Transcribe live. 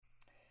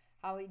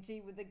Holly G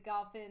with the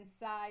Golf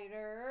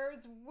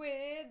Insiders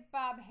with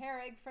Bob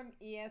Harig from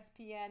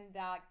ESPN.com.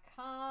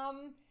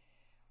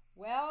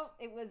 Well,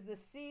 it was the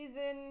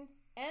season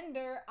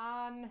ender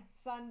on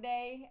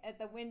Sunday at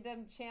the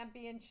Wyndham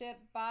Championship.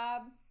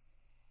 Bob,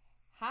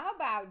 how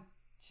about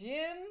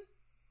Jim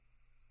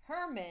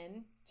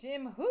Herman,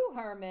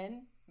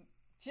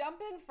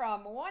 jumping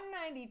from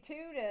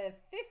 192 to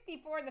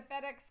 54 in the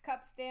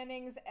FedExCup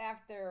standings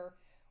after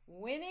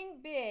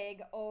winning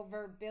big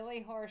over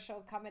Billy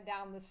Horschel coming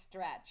down the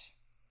stretch?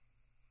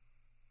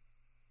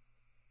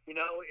 You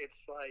know,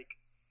 it's like,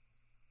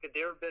 could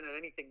there have been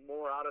anything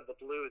more out of the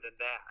blue than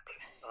that?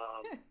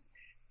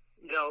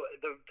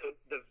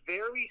 The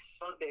very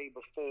Sunday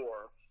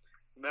before,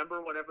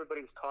 remember when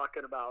everybody was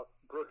talking about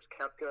Brooks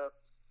Koepka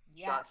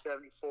shot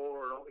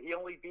 74? He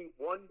only beat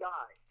one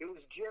guy. It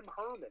was Jim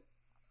Herman.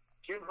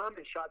 Jim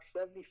Herman shot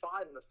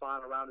 75 in the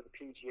final round of the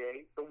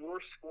PGA, the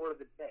worst score of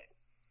the day.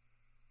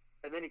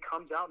 And then he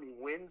comes out and he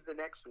wins the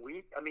next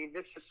week. I mean,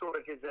 this is sort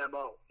of his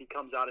MO. He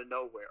comes out of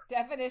nowhere.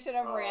 Definition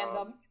of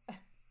random.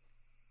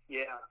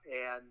 Yeah,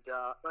 and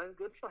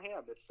good for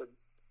him. It's a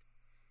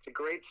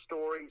great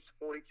story. He's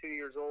 42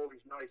 years old.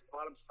 He's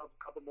bought himself a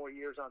couple more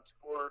years on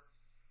tour.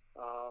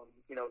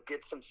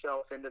 Gets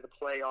himself into the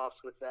playoffs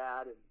with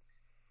that, and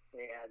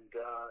it's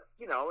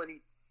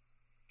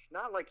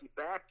not like he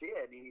backed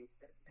in. He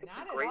hit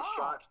some great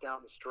shots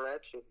down the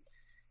stretch and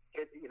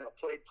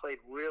played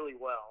really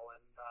well.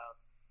 And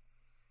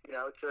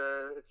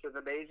it's an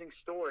amazing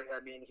story. I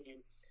mean,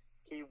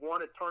 he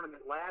won a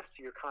tournament last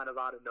year kind of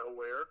out of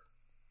nowhere.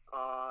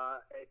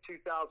 In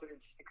 2016,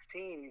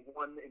 he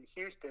won in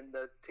Houston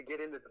to get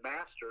into the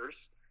Masters.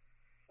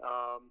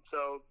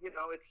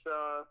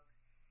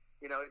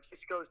 It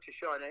just goes to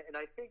show. And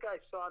I think I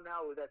saw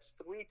now that's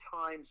 3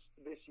 times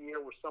this year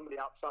where somebody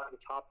outside the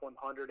top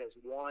 100 has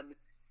won.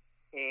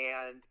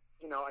 And,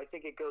 I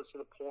think it goes to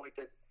the point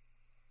that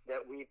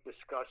we've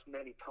discussed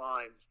many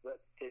times that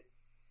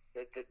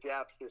the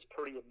depth is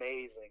pretty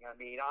amazing. I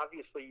mean,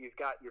 obviously you've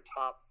got your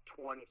top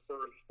 20,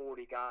 30,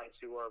 40 guys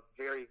who are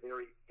very,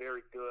 very,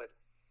 very good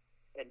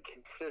and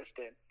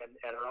consistent and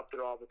are up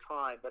there all the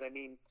time. But I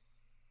mean,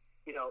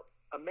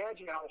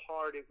 imagine how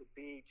hard it would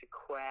be to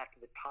crack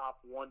the top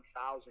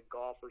 1,000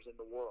 golfers in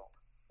the world.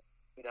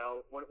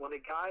 When a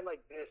guy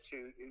like this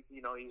who he's,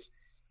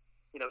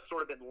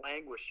 sort of been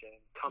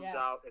languishing, comes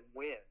out and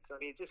wins. I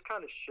mean, it just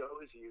kind of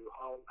shows you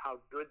how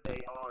good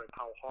they are and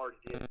how hard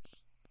it is.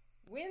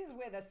 Wins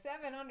with a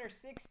 7 under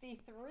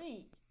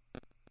 63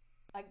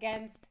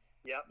 against,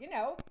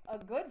 a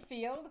good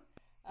field.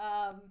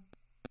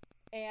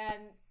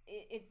 And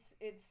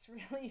it's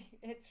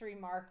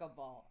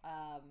remarkable.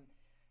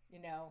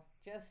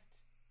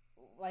 Just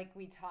like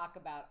we talk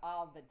about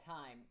all the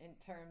time in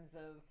terms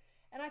of,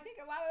 and I think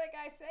a lot of the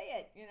guys say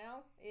it,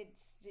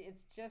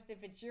 it's just,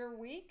 if it's your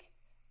week,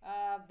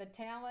 the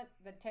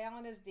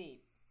talent is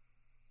deep.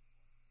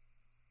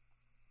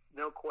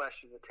 No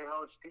question. The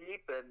talent's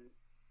deep, and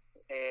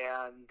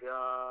I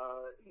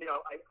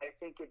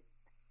think it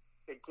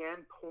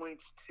again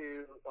points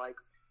to, like,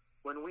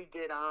 when we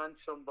get on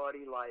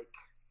somebody like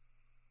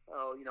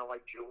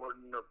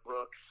Jordan or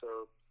Brooks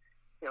or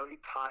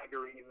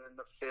Tiger, even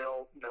the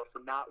Phil,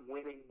 for not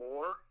winning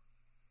more.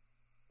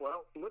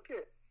 Well, look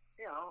at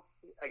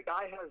a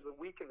guy has the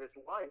week of his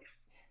life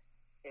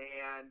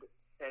and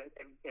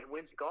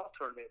wins a golf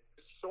tournament.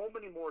 There's so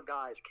many more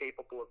guys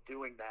capable of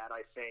doing that,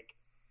 I think,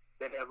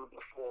 than ever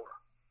before.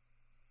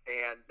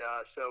 And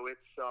so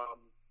it's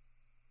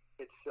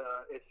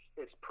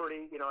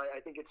pretty. I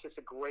think it's just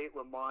a great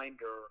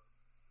reminder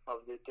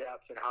of the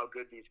depth and how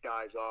good these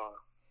guys are.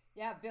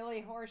 Yeah,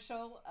 Billy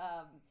Horschel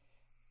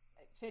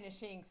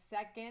finishing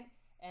second,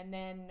 and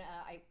then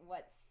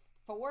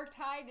 4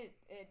 tied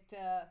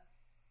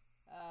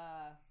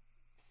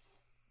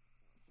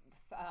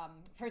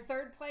for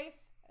third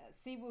place.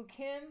 Siwoo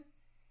Kim,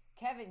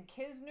 Kevin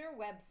Kisner,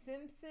 Webb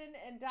Simpson,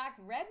 and Doc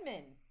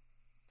Redman.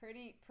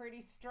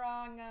 Pretty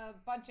strong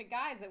bunch of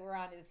guys that were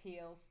on his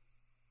heels.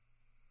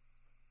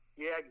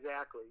 Yeah,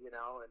 exactly. That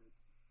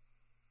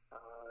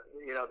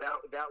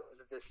was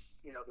this,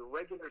 the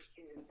regular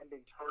season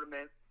ending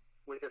tournament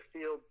with a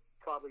field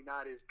probably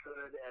not as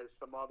good as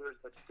some others,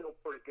 but still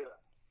pretty good.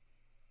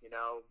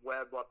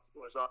 Webb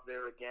was up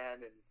there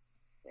again, and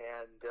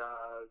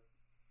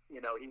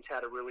he's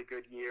had a really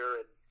good year,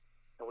 and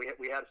we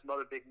had some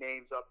other big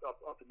names up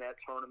in that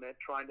tournament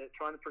trying to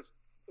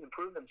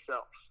improve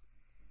themselves,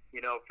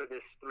 for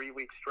this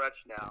 3-week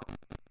stretch now.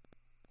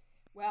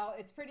 Well,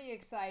 it's pretty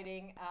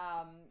exciting.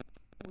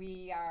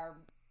 We are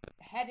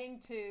heading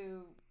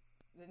to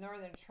the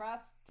Northern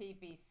Trust,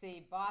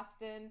 TPC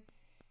Boston,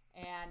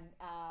 and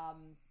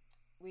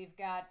we've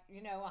got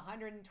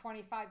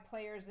 125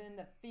 players in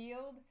the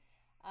field.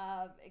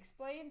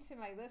 Explain to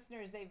my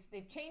listeners,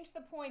 they've changed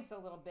the points a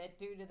little bit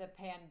due to the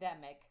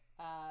pandemic.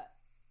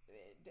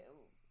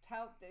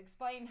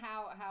 Explain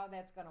how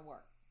that's going to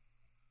work.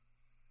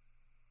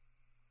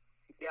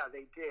 Yeah,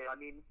 they did. I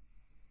mean,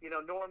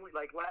 normally,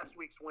 like last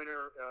week's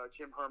winner,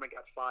 Jim Herman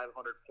got 500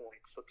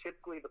 points. So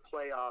typically the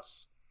playoffs,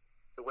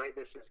 the way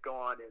this has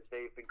gone is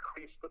they've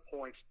increased the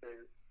points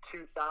to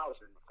 2,000,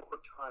 4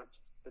 times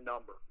the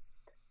number.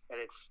 And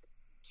it's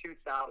 2,000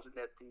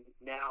 at the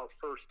now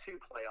first 2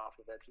 playoff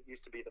events. It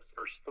used to be the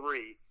first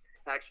 3.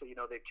 Actually,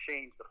 they've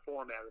changed the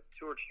format of the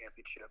Tour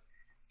Championship.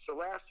 So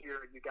last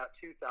year, you got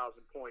 2,000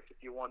 points if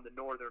you won the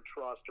Northern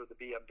Trust or the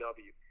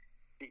BMW.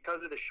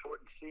 Because of the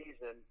shortened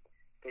season,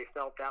 they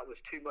felt that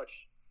was too much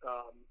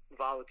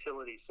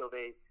volatility, so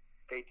they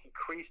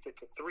decreased it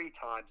to 3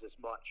 times as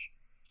much.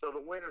 So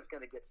the winner's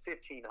going to get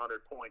 1,500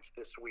 points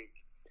this week.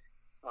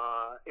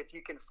 If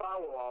you can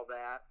follow all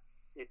that,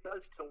 it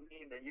does still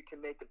mean that you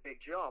can make a big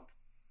jump,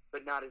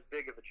 but not as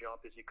big of a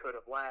jump as you could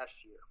have last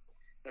year.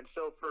 And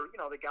so for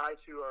the guys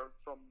who are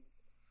from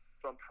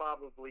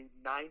probably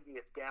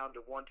 90th down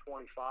to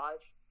 125,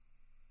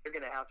 you're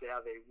going to have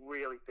a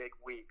really big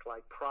week,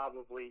 like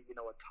probably a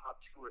top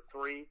 2 or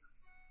 3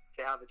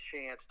 to have a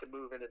chance to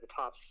move into the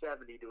top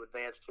 70 to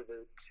advance to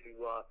the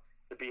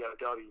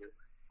BMW.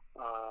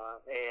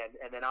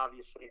 And then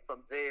obviously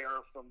from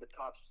there, from the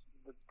top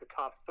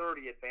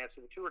 30 advance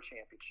to the Tour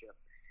Championship.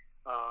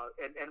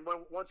 And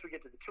once we get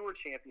to the Tour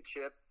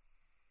Championship,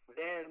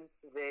 then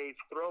they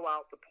throw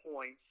out the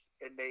points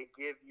and they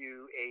give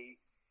you a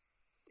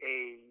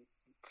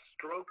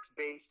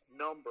strokes-based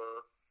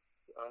number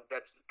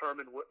that's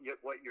determined what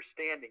your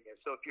standing is.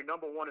 So if you're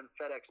number 1 in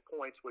FedEx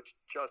points, which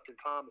Justin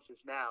Thomas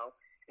is now,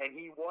 and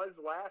he was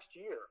last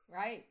year,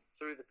 right,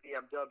 through the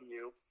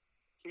BMW,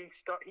 he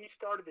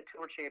started the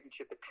Tour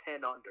Championship at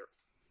 10 under.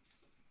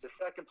 The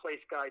second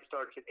place guy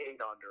starts at 8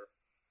 under.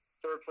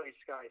 Third place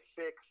guy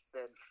 6,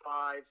 then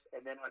 5,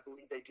 and then I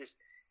believe they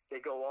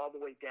go all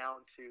the way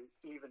down to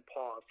even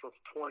par for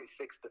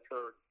 26th to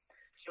 3rd.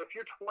 So if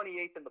you're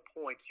 28th in the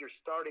points, you're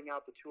starting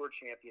out the Tour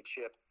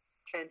Championship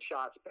 10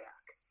 shots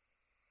back.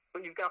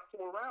 But you've got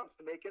 4 rounds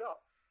to make it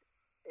up.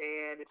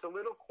 And it's a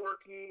little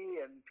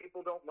quirky, and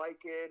people don't like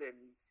it, and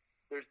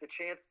there's the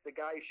chance the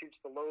guy who shoots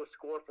the lowest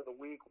score for the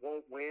week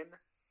won't win.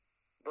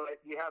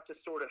 But you have to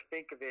sort of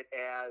think of it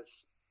as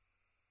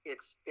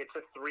it's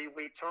a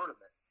 3-week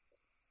tournament.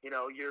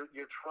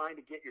 You're trying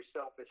to get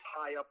yourself as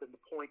high up in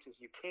the points as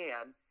you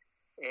can,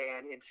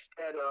 and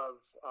instead of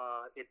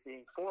it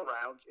being 4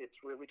 rounds, it's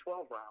really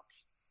 12 rounds.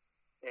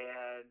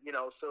 And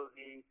so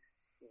the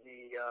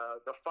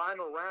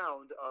final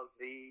round of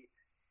the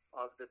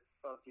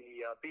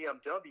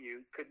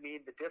BMW could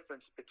mean the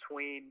difference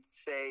between,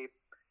 say,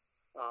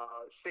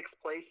 6th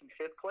place and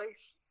 5th place,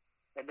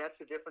 and that's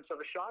the difference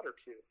of a shot or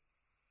 2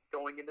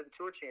 going into the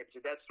Tour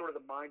Championship. That's sort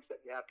of the mindset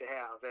you have to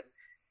have, and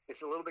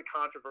it's a little bit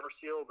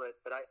controversial, but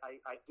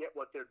I get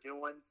what they're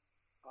doing.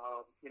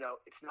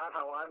 It's not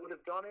how I would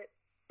have done it,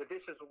 but this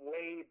is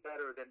way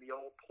better than the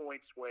old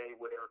points way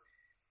where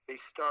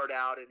they start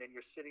out and then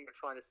you're sitting there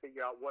trying to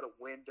figure out what a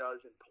win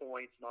does in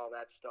points and all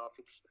that stuff.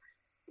 It's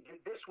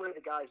this way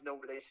the guys know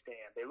where they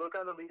stand. They look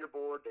on the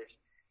leaderboard.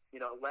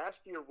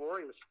 Last year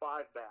Rory was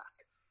 5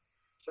 back,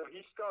 so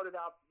he started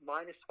out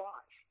 -5,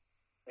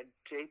 and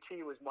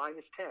JT was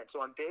 -10. So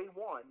on day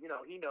 1,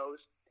 he knows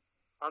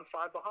I'm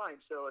 5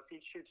 behind. So if he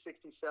shoots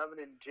 67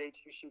 and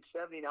JT shoots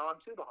 70, now I'm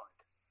 2 behind.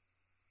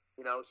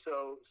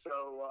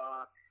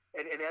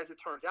 And as it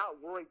turns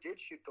out, Rory did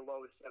shoot the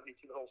lowest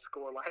 72-hole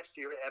score last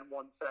year and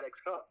won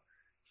FedExCup.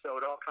 So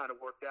it all kind of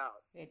worked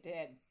out. It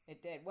did.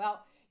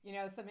 Well,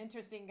 some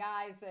interesting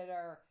guys that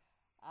are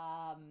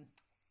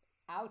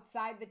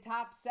outside the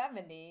top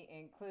 70,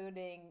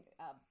 including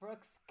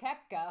Brooks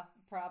Koepka,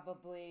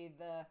 probably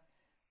the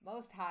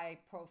most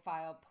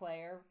high-profile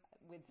player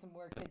with some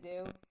work to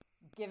do,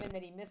 given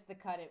that he missed the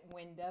cut at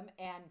Wyndham.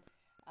 And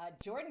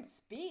Jordan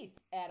Spieth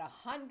at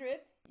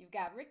 100th. You've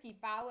got Ricky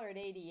Fowler at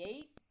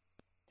 88.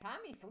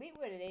 Tommy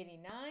Fleetwood at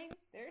 89.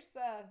 There's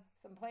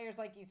some players,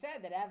 like you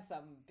said, that have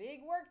some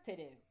big work to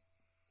do.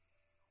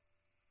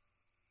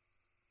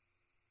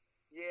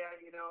 Yeah,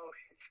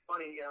 it's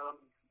funny.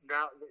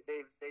 Now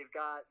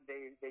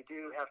they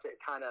do have to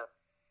kind of,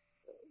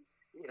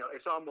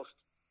 it's almost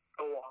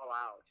go all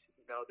out.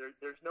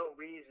 There's no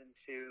reason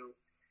to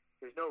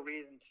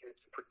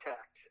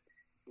protect.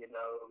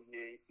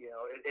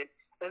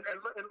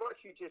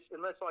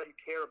 Unless all you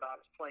care about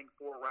is playing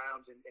 4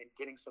 rounds and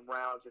getting some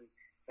rounds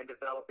and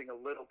developing a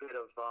little bit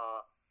of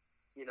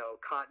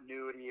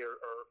continuity or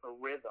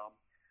rhythm.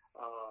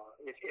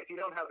 If you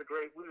don't have a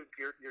great week,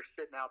 you're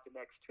sitting out the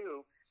next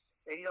 2.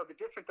 And the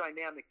different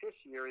dynamic this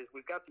year is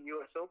we've got the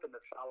U.S. Open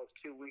that follows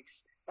 2 weeks,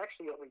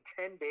 actually only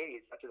 10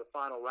 days after the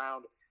final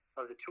round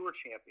of the Tour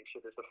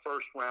Championship is the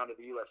first round of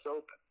the U.S.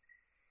 Open.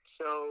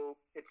 So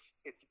it's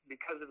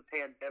because of the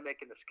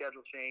pandemic and the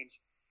schedule change,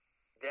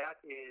 that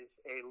is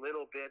a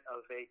little bit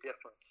of a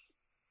difference.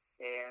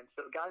 And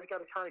so guys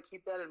got to kind of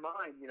keep that in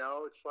mind.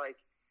 It's like,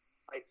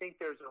 I think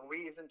there's a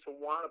reason to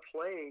want to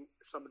play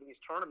some of these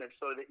tournaments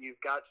so that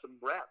you've got some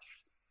reps,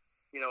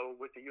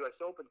 with the U.S.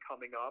 Open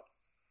coming up.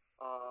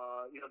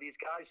 These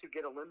guys who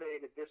get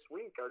eliminated this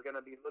week are going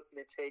to be looking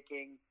at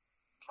taking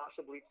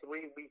possibly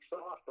 3 weeks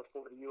off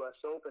before the U.S.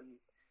 Open.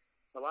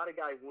 A lot of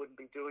guys wouldn't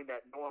be doing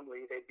that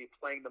normally. They'd be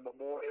playing the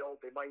Memorial.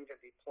 They might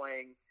even be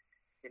playing,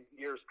 in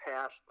years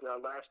past.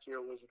 Last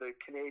year was the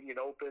Canadian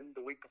Open,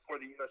 the week before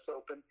the U.S.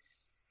 Open.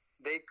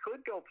 They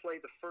could go play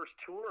the first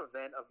tour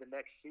event of the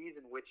next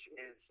season, which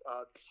is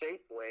the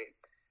Safeway.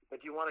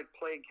 But do you want to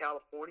play in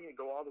California and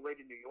go all the way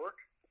to New York?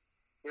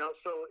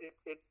 So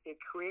it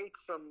creates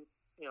some,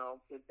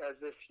 as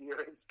this year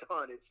has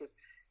done,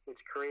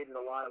 it's created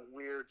a lot of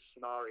weird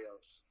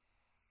scenarios.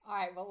 All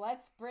right, well,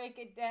 let's break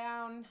it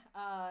down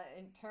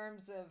in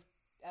terms of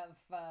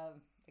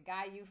the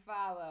guy you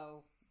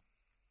follow,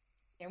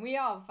 and we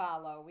all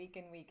follow week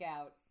in, week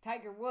out.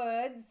 Tiger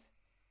Woods,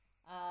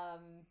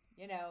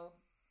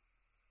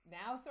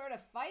 now sort of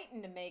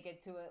fighting to make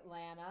it to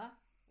Atlanta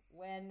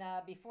when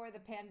before the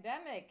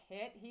pandemic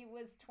hit, he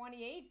was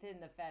 28th in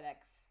the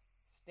FedEx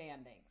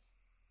standings.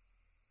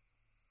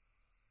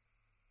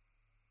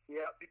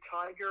 Yeah,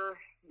 Tiger,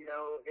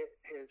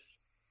 his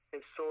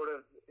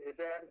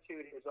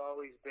attitude has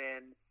always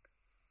been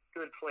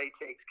good play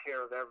takes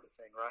care of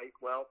everything, right?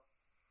 Well,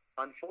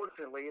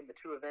 unfortunately, in the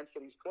two events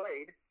that he's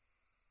played,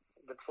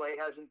 the play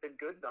hasn't been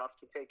good enough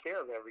to take care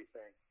of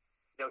everything.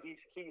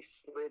 He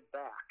slid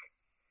back.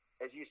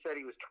 As you said,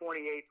 he was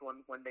 28th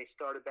when they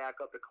started back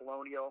up at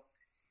Colonial.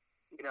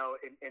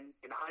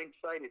 In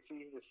hindsight, it's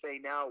easy to say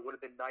now it would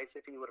have been nice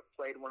if he would have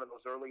played one of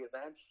those early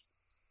events.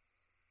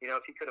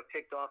 If he could have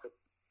picked off a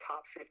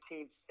top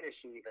 15 finish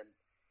even,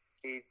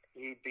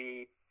 he'd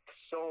be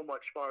so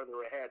much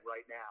farther ahead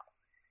right now.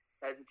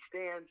 As it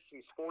stands,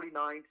 he's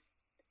 49th.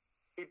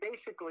 He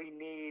basically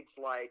needs,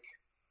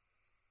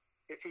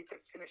 if he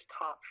could finish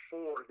top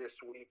 4 this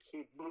week,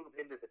 he'd move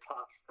into the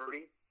top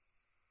 30.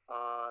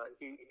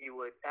 He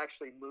would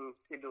actually move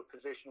into a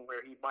position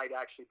where he might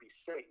actually be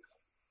safe.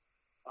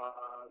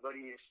 But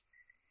he's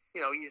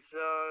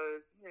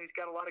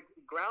got a lot of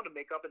ground to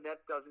make up, and that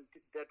doesn't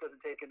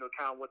take into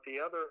account what the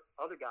other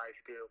guys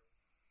do.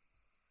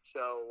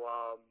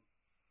 So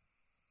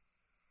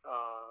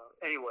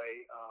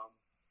anyway,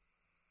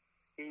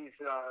 he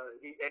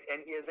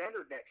has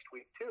entered next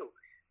week too,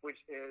 which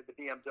the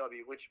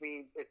BMW, which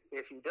means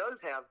if he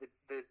does have the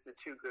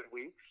 2 good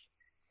weeks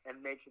and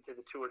makes it to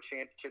the Tour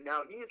Championship,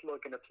 now he's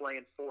looking at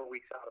playing 4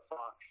 weeks out of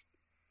Fox,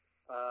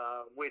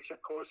 which of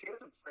course he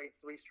hasn't played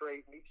 3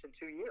 straight weeks in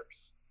 2 years.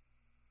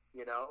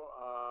 Since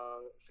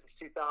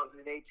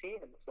 2018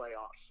 in the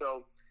playoffs.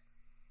 So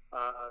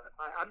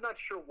I'm not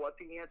sure what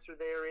the answer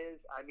there is.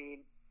 I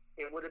mean,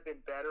 it would have been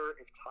better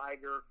if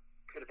Tiger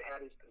could have had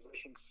his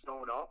position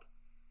sewn up,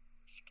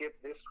 skip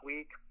this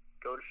week,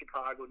 go to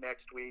Chicago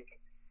next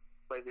week,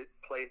 play the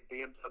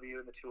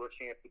BMW in the Tour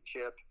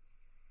Championship,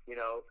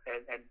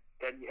 and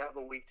then you have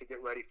a week to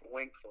get ready for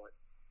Winged Foot.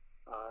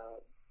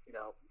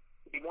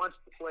 He wants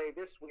to play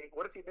this week.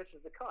 What if he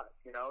misses the cut?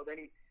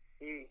 Then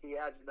he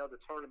adds another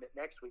tournament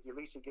next week. At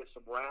least he gets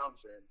some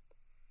rounds in.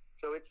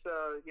 So it's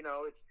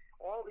it's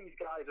all these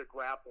guys are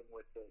grappling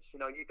with this.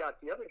 You got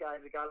the other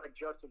guys, a guy like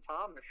Justin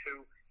Thomas,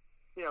 who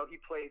he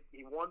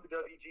won the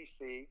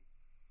WGC.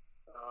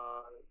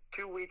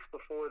 2 weeks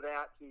before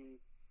that, he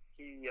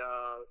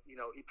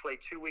played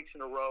 2 weeks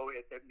in a row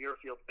at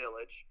Muirfield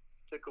Village.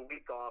 Took a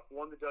week off,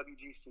 won the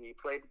WGC,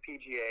 played the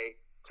PGA,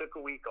 took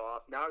a week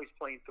off. Now he's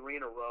playing 3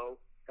 in a row,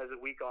 has a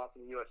week off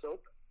in the U.S.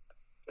 Open.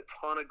 A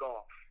ton of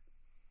golf,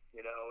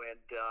 and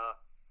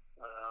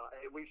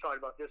we've talked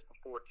about this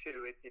before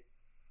too.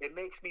 It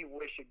makes me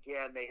wish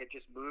again they had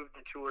just moved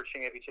the Tour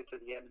Championship to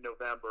the end of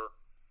November.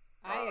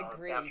 I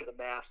agree. After the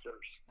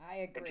Masters.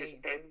 I agree. And just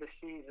end the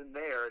season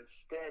there.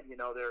 Instead,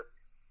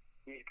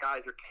 these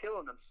guys are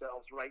killing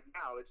themselves right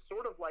now. It's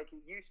sort of like it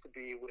used to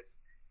be with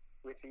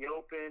the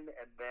Open,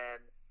 and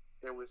then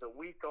there was a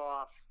week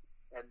off,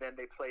 and then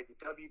they played the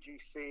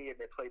WGC, and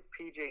they played the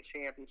PGA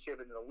Championship,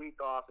 and then a week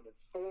off, and then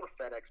 4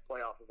 FedEx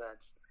playoff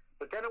events.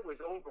 But then it was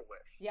over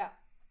with. Yeah.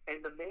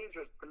 And the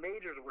majors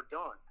were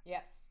done.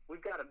 Yes.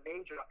 We've got a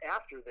major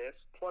after this,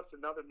 plus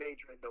another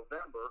major in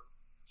November.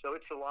 So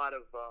it's a lot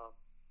of,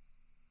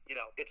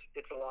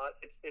 it's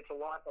a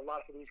lot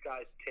for these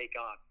guys to take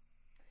on.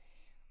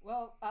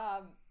 Well,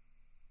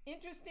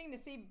 interesting to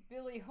see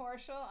Billy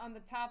Horschel on the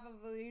top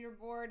of the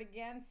leaderboard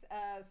again.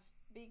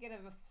 Speaking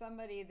of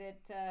somebody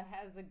that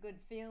has a good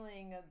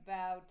feeling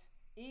about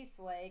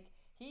Eastlake,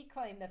 he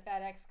claimed the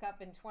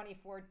FedExCup in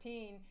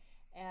 2014,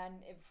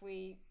 and if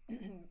we,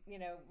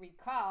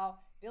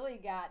 recall, Billy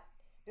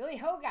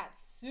Ho got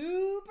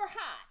super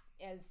hot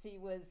as he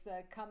was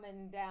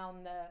coming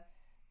down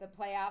the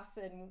playoffs,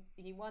 and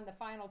he won the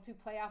final 2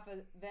 playoff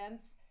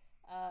events,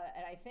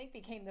 and I think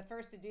became the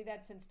first to do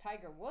that since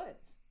Tiger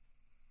Woods.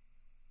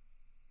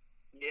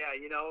 Yeah,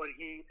 and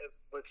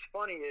what's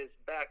funny is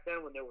back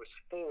then when there was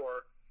 4,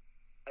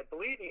 I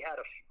believe he had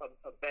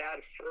a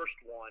bad first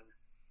one,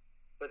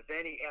 but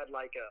then he had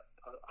like a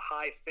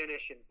high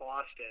finish in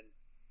Boston,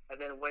 and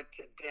then went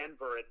to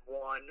Denver and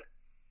won.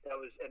 That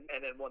was and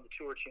then won the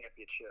Tour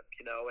Championship,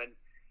 and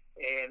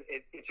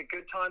it's a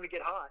good time to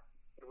get hot.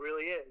 It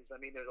really is. I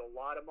mean, there's a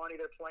lot of money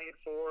they're playing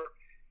for.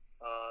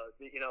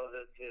 The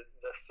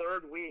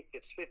third week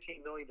it's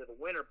 $15 million to the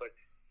winner, but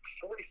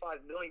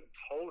 $45 million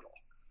total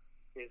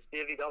is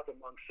divvied up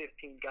among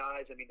 15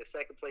 guys. I mean, the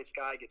second place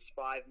guy gets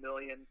 $5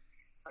 million.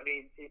 I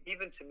mean,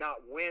 even to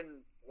not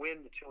win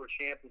the Tour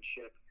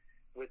Championship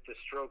with the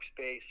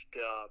strokes-based,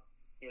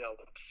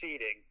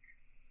 seeding,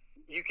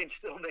 you can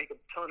still make a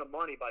ton of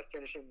money by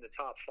finishing in the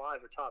top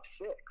 5 or top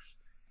 6.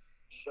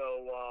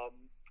 So,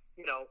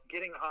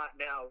 getting hot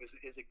now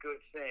is a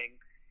good thing.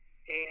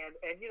 And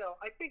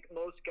I think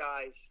most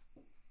guys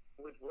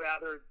would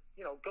rather,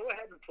 go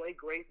ahead and play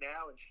great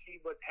now and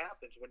see what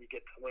happens when you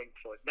get to Winged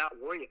Foot, not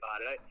worry about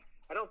it.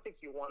 I don't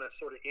think you want to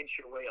sort of inch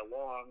your way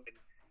along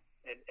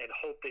and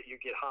hope that you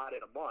get hot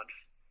in a month.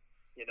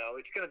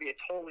 It's going to be a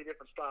totally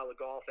different style of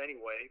golf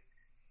anyway.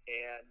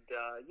 And,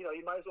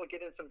 you might as well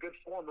get in some good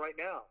form right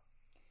now.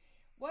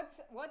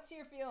 What's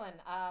your feeling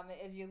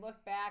as you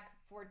look back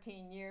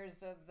 14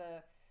 years of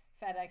the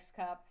FedEx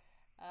Cup?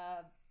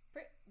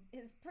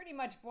 Is pretty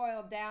much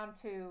boiled down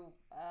to,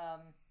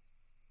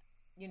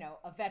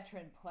 a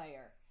veteran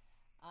player.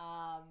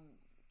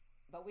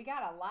 But we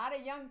got a lot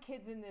of young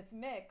kids in this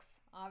mix.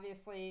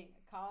 Obviously,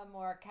 Colin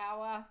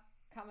Morikawa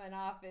coming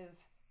off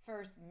his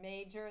first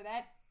major.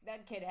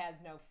 That kid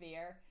has no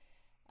fear.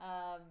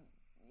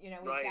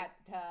 We've right. got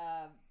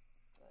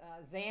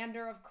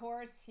Xander, of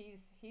course.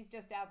 He's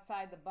just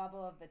outside the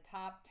bubble of the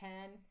top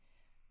 10.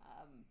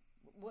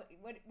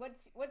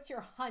 What's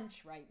your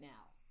hunch right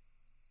now?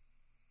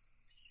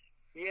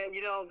 Yeah,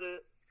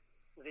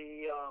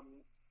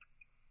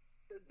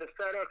 the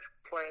FedEx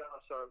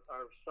playoffs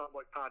are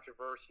somewhat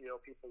controversial.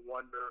 People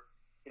wonder,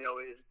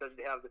 does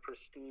it have the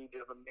prestige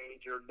of a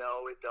major?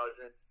 No, it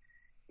doesn't.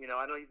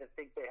 I don't even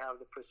think they have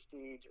the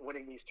prestige.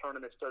 Winning these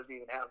tournaments doesn't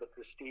even have the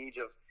prestige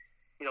of,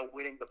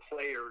 winning the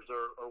Players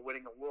or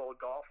winning a World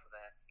Golf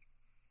event.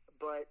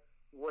 But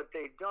what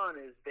they've done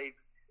is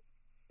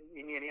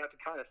you have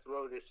to kind of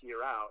throw this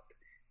year out.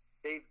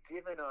 They've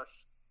given us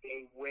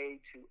a way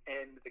to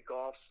end the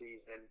golf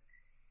season,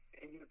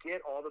 and you get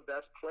all the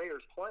best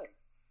players playing.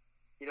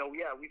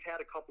 We've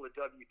had a couple of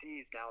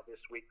WDs now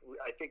this week.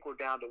 I think we're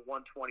down to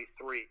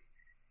 123.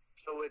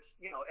 So it's,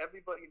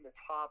 everybody in the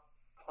top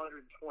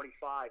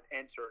 125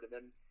 entered,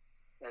 and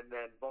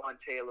then Vaughn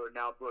Taylor,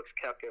 now Brooks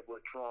Koepka have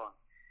withdrawn.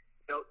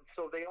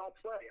 So they all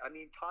play. I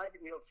mean,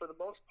 Tiger, for the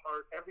most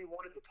part, every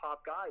one of the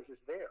top guys is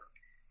there.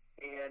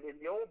 And in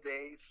the old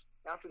days,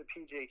 after the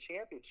PGA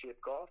Championship,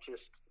 golf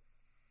just,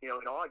 in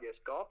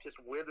August, golf just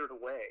withered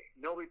away.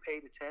 Nobody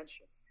paid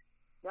attention.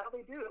 Now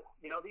they do.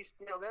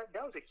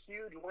 That was a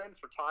huge win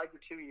for Tiger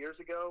 2 years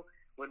ago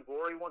when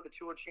Rory won the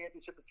Tour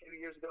Championship a few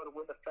years ago to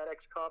win the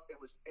FedEx Cup. It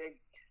was big.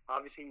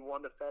 Obviously, he won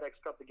the FedEx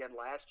Cup again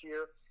last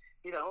year.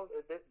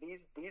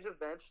 These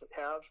events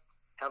have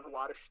a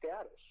lot of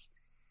status.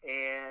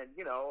 And,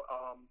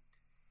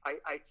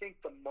 I think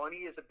the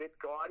money is a bit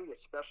gaudy,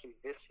 especially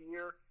this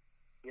year.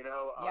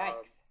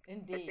 Yikes,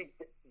 indeed. I think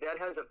that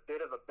has a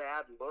bit of a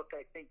bad look,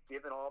 I think,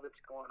 given all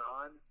that's going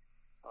on,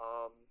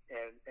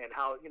 and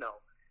how,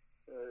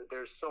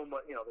 there's so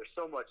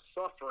much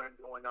suffering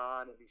going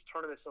on, and these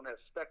tournaments don't have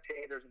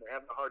spectators, and they're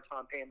having a hard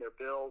time paying their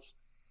bills,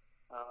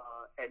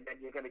 and then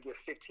you're going to give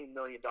 $15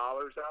 million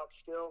out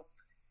still.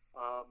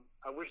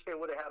 I wish they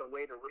would have had a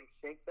way to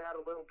rethink that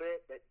a little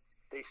bit, that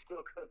they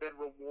still could have been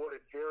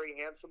rewarded very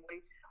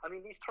handsomely. I mean,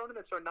 these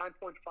tournaments are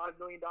 $9.5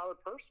 million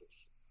purses,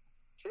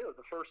 too,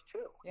 the first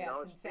two. Yeah,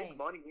 it's insane. big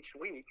money each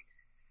week.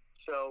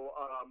 So,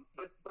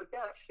 but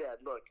that said,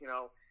 look,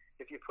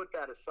 if you put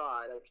that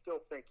aside, I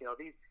still think,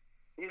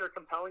 these are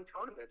compelling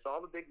tournaments.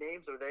 All the big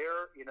names are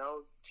there,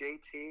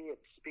 JT and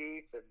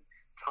Spieth and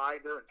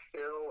Tiger and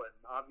Phil and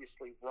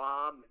obviously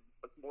Rahm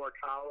and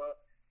Morikawa,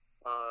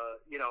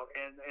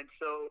 and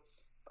so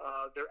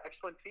they're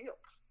excellent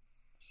fields.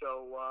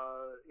 So,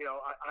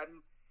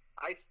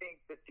 I think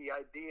that the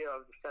idea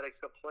of the FedEx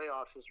Cup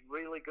playoffs is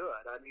really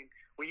good. I mean,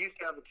 we used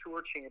to have the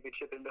Tour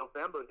Championship in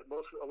November that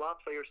a lot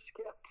of players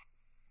skipped.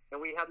 And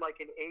we had like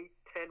an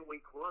 8-10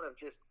 week run of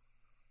just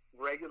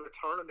regular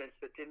tournaments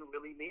that didn't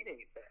really mean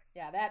anything.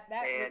 Yeah, that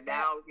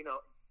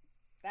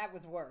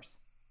was worse.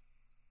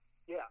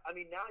 Yeah, I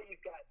mean, now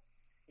you've got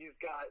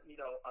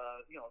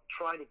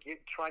trying to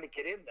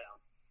get in them.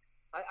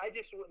 I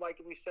just, like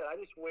we said, I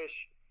just wish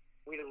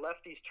we'd have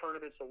left these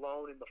tournaments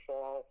alone in the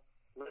fall,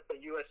 let the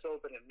U.S.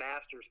 Open and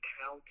Masters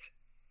count,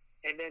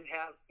 and then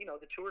have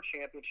the Tour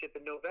Championship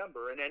in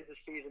November and end the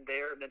season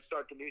there, and then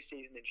start the new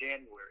season in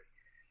January.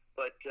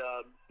 But,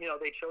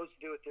 they chose to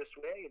do it this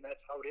way, and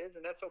that's how it is,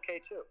 and that's okay,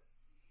 too.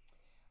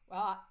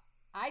 Well,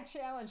 I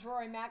challenge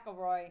Rory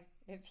McIlroy.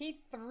 If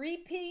he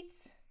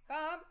three-peats,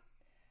 Bob,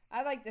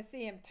 I'd like to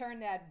see him turn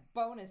that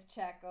bonus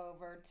check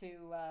over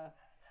to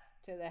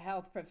the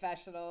health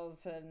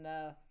professionals and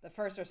the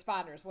first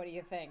responders. What do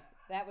you think?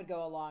 That would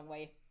go a long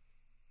way.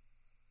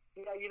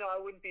 Yeah, I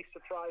wouldn't be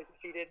surprised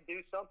if he didn't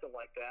do something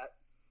like that,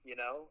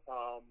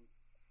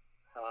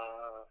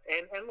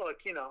 And look,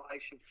 I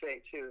should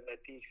say too that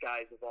these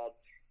guys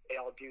they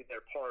all do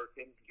their part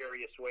in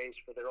various ways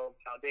for their own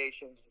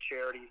foundations and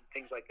charities and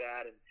things like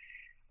that, and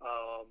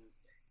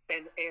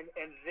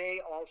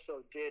they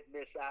also did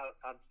miss out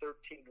on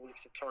 13 weeks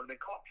of tournament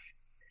golf,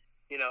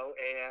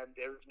 and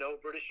there's no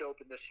British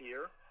Open this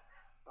year,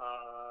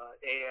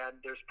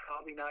 and there's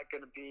probably not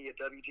going to be a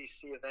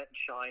WGC event in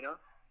China,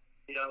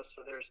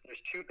 So there's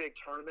two big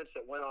tournaments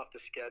that went off the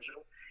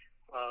schedule.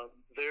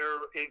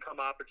 Their income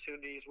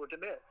opportunities were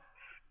diminished.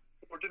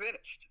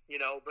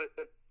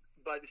 But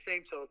by the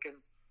same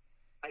token,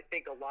 I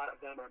think a lot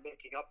of them are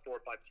making up for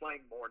it by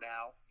playing more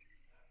now.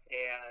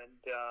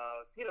 And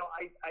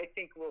I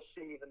think we'll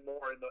see even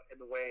more in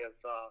the way of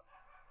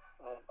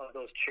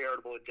those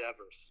charitable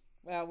endeavors.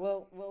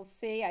 Well, we'll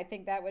see. I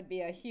think that would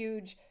be a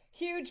huge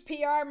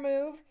PR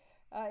move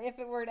if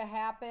it were to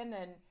happen,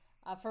 and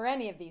for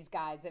any of these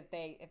guys, if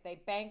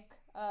they bank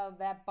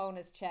that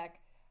bonus check,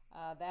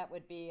 that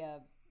would be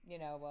a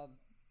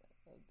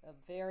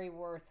very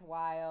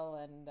worthwhile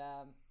and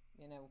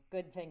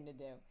good thing to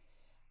do.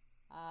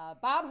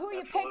 Bob, who are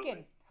you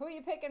picking? Who are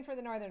you picking for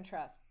the Northern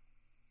Trust?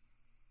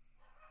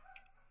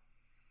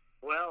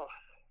 Well,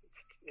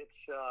 it's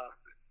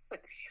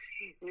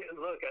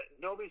look,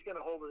 nobody's going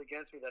to hold it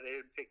against me that I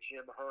didn't pick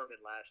Jim Herman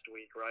last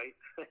week, right?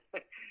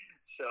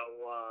 So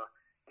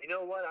you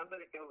know what? I'm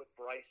going to go with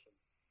Bryson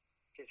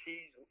because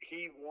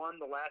he won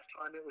the last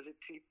time it was at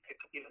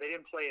they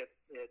didn't play at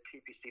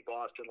TPC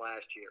Boston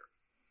last year,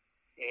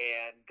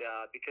 and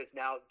because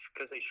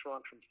they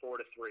shrunk from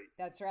 4 to 3.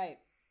 That's right.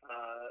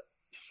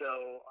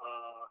 So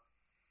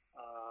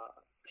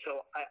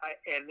I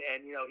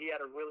he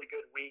had a really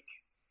good week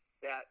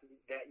that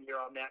year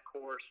on that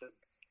course, and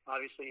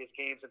obviously his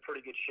game's in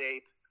pretty good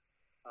shape.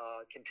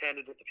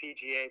 Contended at the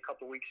PGA a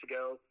couple weeks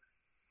ago,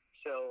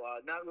 so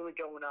not really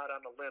going out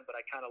on a limb, but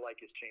I kind of like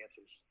his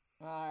chances.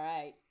 All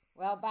right.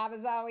 Well, Bob,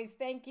 as always,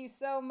 thank you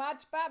so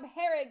much. Bob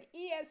Harig,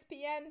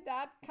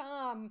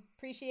 ESPN.com.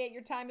 Appreciate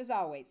your time as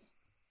always.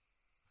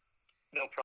 No problem.